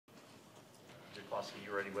Jaquiski,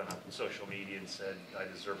 you already went on social media and said,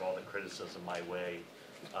 I deserve all the criticism my way.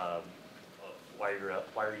 Why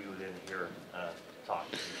are you in here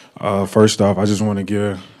talking? First off, I just want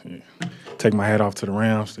to take my hat off to the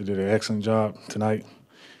Rams. They did an excellent job tonight,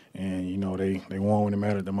 and they won when it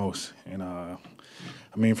mattered the most. And I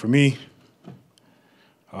mean, for me,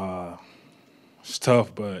 it's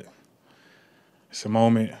tough, but it's a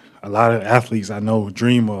moment a lot of athletes I know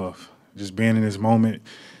dream of. Just being in this moment,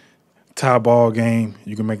 tie ball game,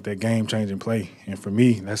 you can make that game-changing play. And for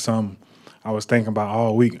me, that's something I was thinking about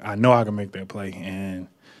all week. I know I can make that play, and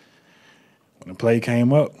when the play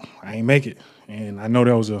came up, I ain't make it. And I know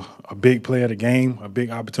that was a big play of the game, a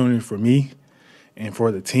big opportunity for me and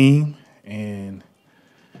for the team. And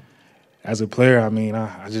as a player, I mean,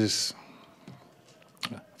 I just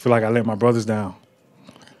feel like I let my brothers down.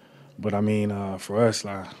 But I mean, for us,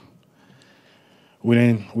 like, we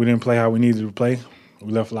didn't play how we needed to play.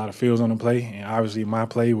 We left a lot of fields on the play, and obviously my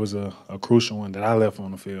play was a crucial one that I left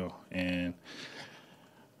on the field. And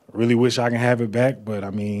really wish I can have it back, but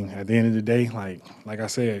I mean, at the end of the day, like I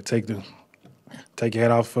said, take your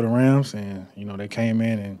head off for the Rams, and they came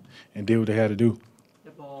in and did what they had to do.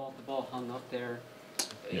 The ball hung up there.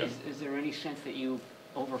 Yeah. Is there any sense that you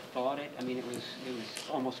overthought it? I mean, it was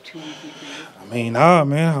almost too easy for you. I mean, nah,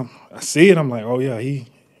 man. I see it. I'm like, oh yeah, he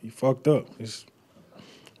fucked up.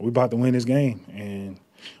 We about to win this game, and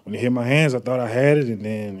when it hit my hands, I thought I had it, and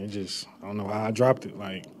then I don't know how I dropped it.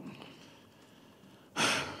 Like,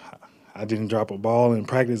 I didn't drop a ball in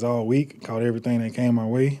practice all week. Caught everything that came my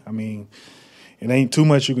way. I mean, it ain't too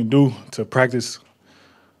much you can do to practice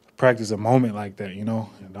a moment like that.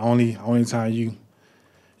 The only time you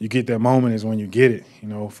get that moment is when you get it.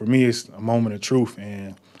 For me, it's a moment of truth,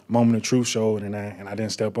 and a moment of truth showed, and I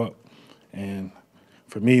didn't step up. And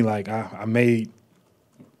for me, like I made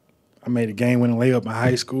a game-winning layup in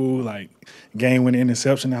high school, like game-winning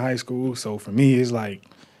interception in high school. So for me, it's like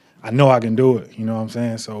I know I can do it. You know what I'm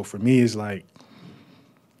saying? So for me, it's like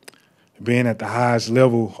being at the highest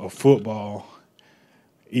level of football.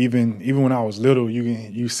 Even when I was little,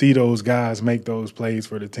 you see those guys make those plays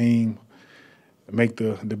for the team, make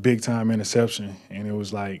the big-time interception, and it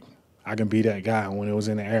was like I can be that guy. When it was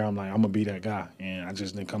in the air, I'm like, I'm going to be that guy, and I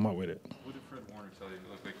just didn't come up with it. What did Fred Warner tell you? It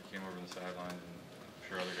looked like he came over the sidelines, and I'm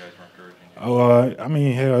sure other guys were encouraging you. I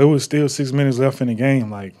mean, hell, it was still 6 minutes left in the game.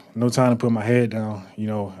 Like, no time to put my head down.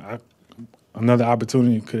 Another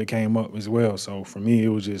opportunity could have came up as well. So for me, it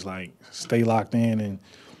was just like stay locked in and,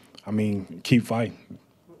 I mean, keep fighting.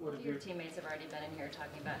 Your teammates have already been in here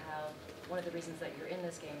talking about how one of the reasons that you're in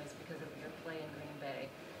this game is because of your play in Green Bay.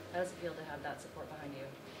 How does it feel to have that support behind you?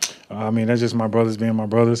 I mean, that's just my brothers being my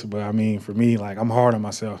brothers. But, I mean, for me, like, I'm hard on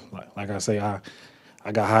myself. Like I say, I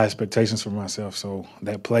got high expectations for myself. So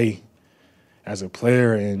that play as a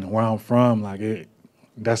player and where I'm from,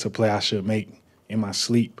 that's a play I should make in my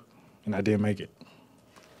sleep, and I didn't make it.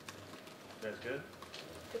 That's good.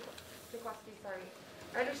 Jaquiski, sorry.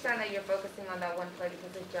 I understand that you're focusing on that one play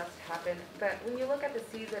because it just happened, but when you look at the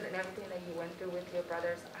season and everything that you went through with your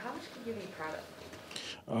brothers, how much can you be proud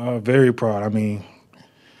of? Very proud. I mean,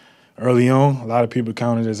 early on, a lot of people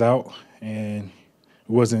counted us out, and it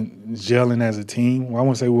wasn't gelling as a team. Well, I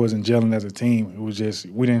won't say we wasn't gelling as a team. It was just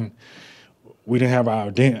we didn't have our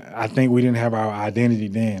identity. I think we didn't have our identity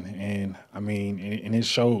then, and I mean, and it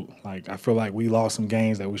showed. Like, I feel like we lost some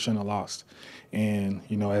games that we shouldn't have lost, and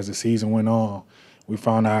as the season went on, we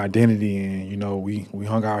found our identity, and we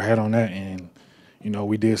hung our head on that, and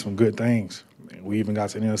we did some good things. We even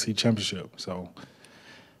got to the NFC Championship. So,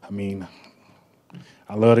 I mean,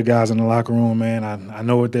 I love the guys in the locker room, man. I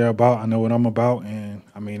know what they're about. I know what I'm about, and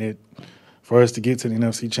I mean for us to get to the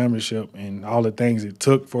NFC Championship and all the things it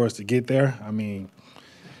took for us to get there, I mean,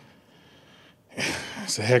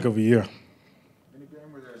 it's a heck of a year. In a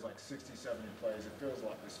game where there's like 60, 70 plays, it feels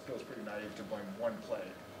pretty naive to blame one play,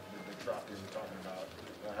 the drop that you're talking about,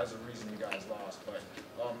 as a reason you guys lost. But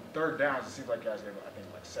third downs, it seems like you guys gave, I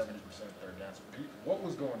think, like 70% of third downs. What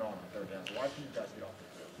was going on third downs? Why couldn't you guys get off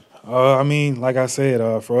the field? I mean, like I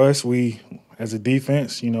said, for us, we, as a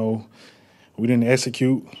defense, we didn't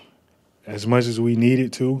execute as much as we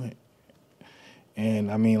needed to.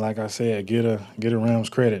 And I mean, like I said, get a Rams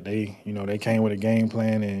credit. They came with a game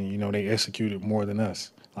plan, and they executed more than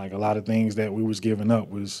us. Like, a lot of things that we was giving up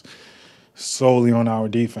was solely on our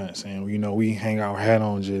defense, and we hang our hat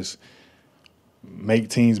on just make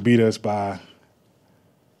teams beat us by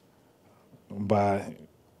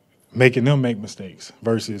making them make mistakes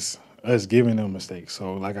versus us giving them mistakes.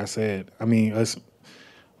 So, like I said, I mean, us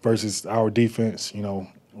versus our defense,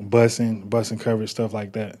 busting coverage, stuff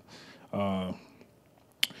like that.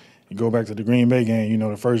 You go back to the Green Bay game,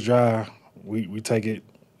 the first drive, we take it.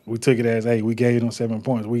 We took it as, hey, we gave them 7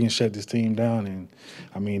 points. We can shut this team down, and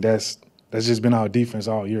I mean that's just been our defense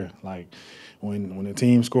all year. Like when the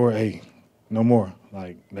team score, hey, no more.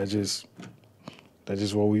 Like that's just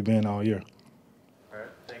what we've been all year. All right,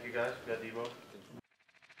 thank you guys. We got Debo.